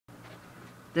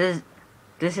This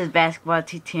this is basketball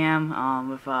TTM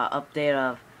with an update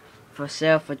of for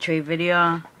sale for trade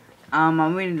video.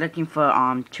 I'm really looking for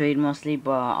trade mostly,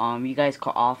 but you guys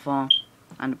call offer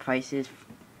on the prices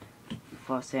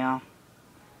for sale.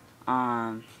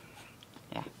 Yeah,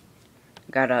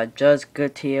 got a Just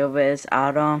Gutierrez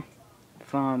auto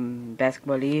from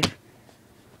Basketball Leaf.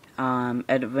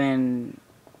 Edwin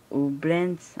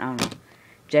Ublins, I don't know.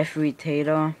 Jeffrey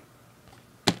Taylor,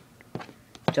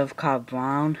 Jeff Cobb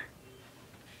Brown,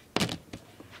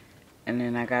 and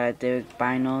then I got a Derek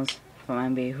Binos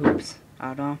from NBA Hoops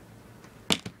auto.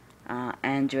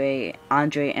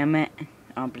 Andre Emmett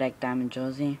on Black Diamond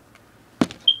jersey.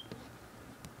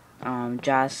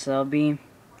 Josh Selby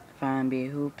from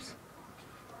NBA Hoops.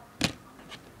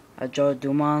 Joe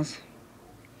Dumas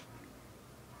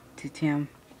TTM.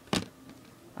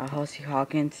 Hosey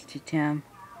Hawkins TTM.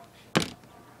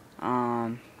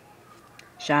 Sean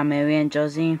Marion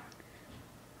jersey.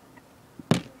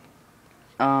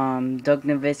 Doug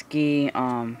Nowitzki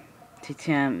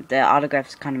TTM. The autograph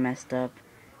is kind of messed up.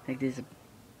 Like there's a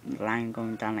line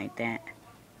going down like that.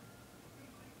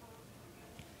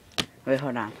 Wait,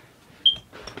 hold on.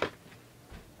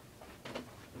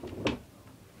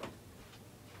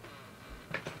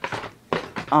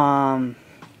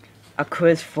 A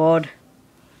Chris Ford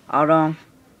auto,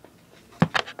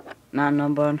 not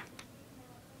numbered.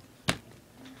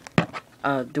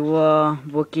 A dual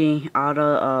rookie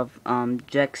auto of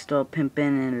Dexter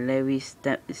Pimpin and Larry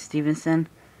Stevenson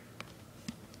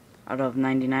out of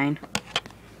 99.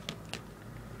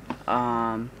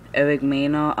 Eric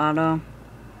Maynor auto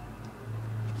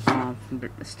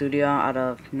studio out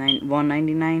of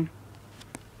 199.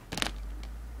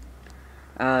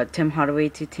 Tim Hardaway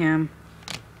TTM.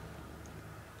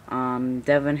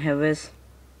 Devin Harris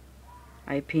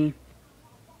IP.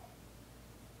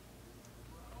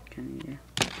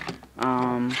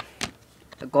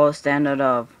 The gold standard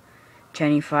of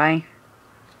Cheney Fry.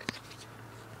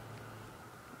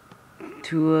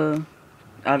 2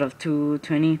 out of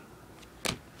 220.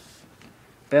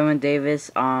 Baron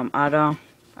Davis auto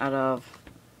out of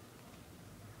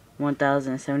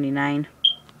 1079.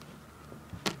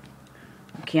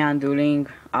 Keon Dooling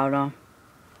auto,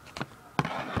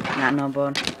 not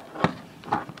numbered.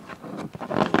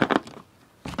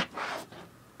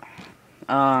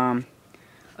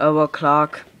 Earl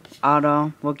Clark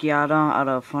auto, rookie auto out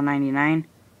of 499.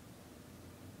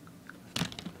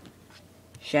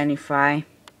 Shani Fry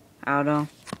auto,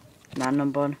 not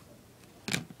numbered.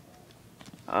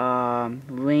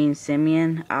 Wayne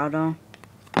Simeon auto,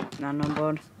 not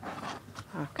numbered.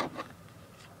 Okay.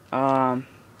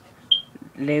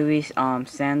 Larry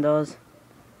Sanders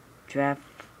draft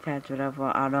patch whatever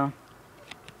auto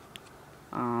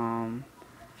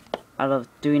out of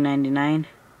 399.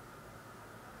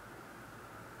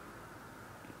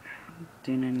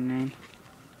 399.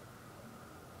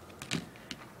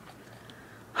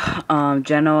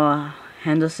 General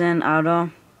Henderson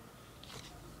auto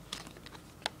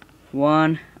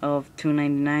 1 of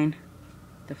 299.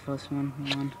 The first one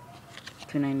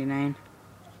 299.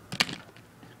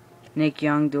 Nick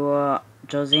Young dual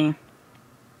jersey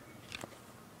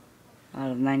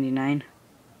out of 99.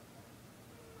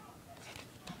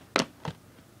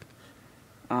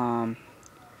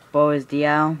 Boris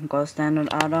Diaw gold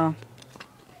standard auto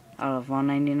out of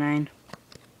 199.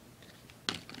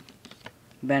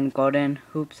 Ben Gordon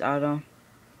hoops auto.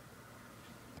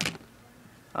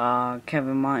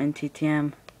 Kevin Martin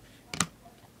TTM.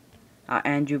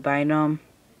 Andrew Bynum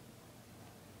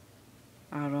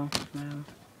auto.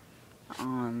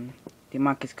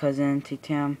 DeMarcus Cousins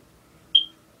TTM.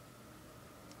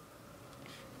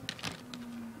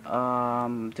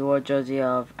 Dual jersey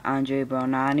of Andre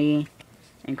Bernardi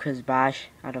and Chris Bosh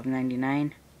out of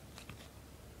 99.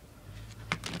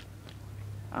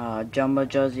 Jumbo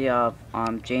jersey of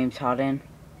James Harden.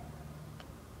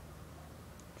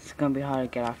 It's gonna be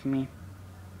hard to get off of me.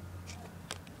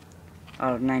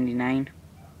 Out of 99.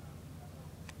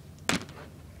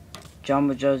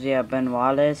 Jumbo jersey of Ben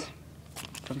Wallace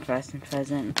from Fast and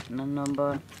Pheasant, no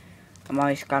number.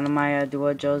 Amari Stoudemire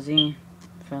dual jersey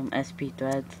from SP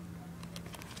Threads,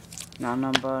 not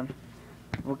numbered.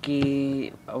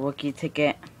 Rookie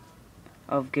ticket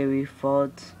of Gary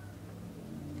Folds,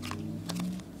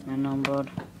 not numbered.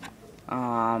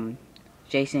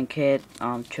 Jason Kidd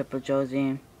triple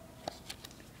jersey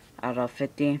out of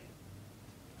 50.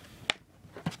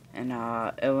 And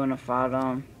Irwin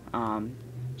Afado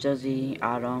jersey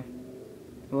auto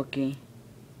rookie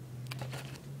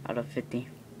out of 50.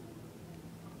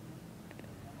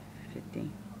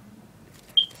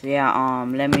 So yeah,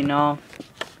 let me know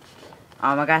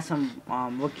I got some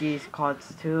rookies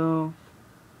cards too,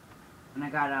 and I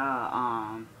got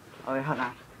a oh wait, hold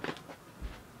on.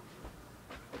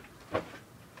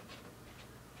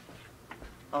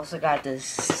 Also got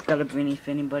this Scalabrini if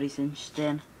anybody's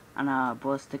interested on a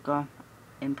ball sticker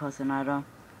impersonator.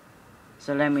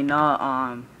 So let me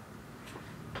know.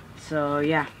 So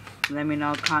yeah, let me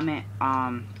know. Comment.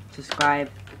 Subscribe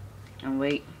and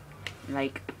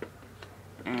like,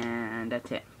 and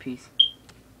that's it. Peace.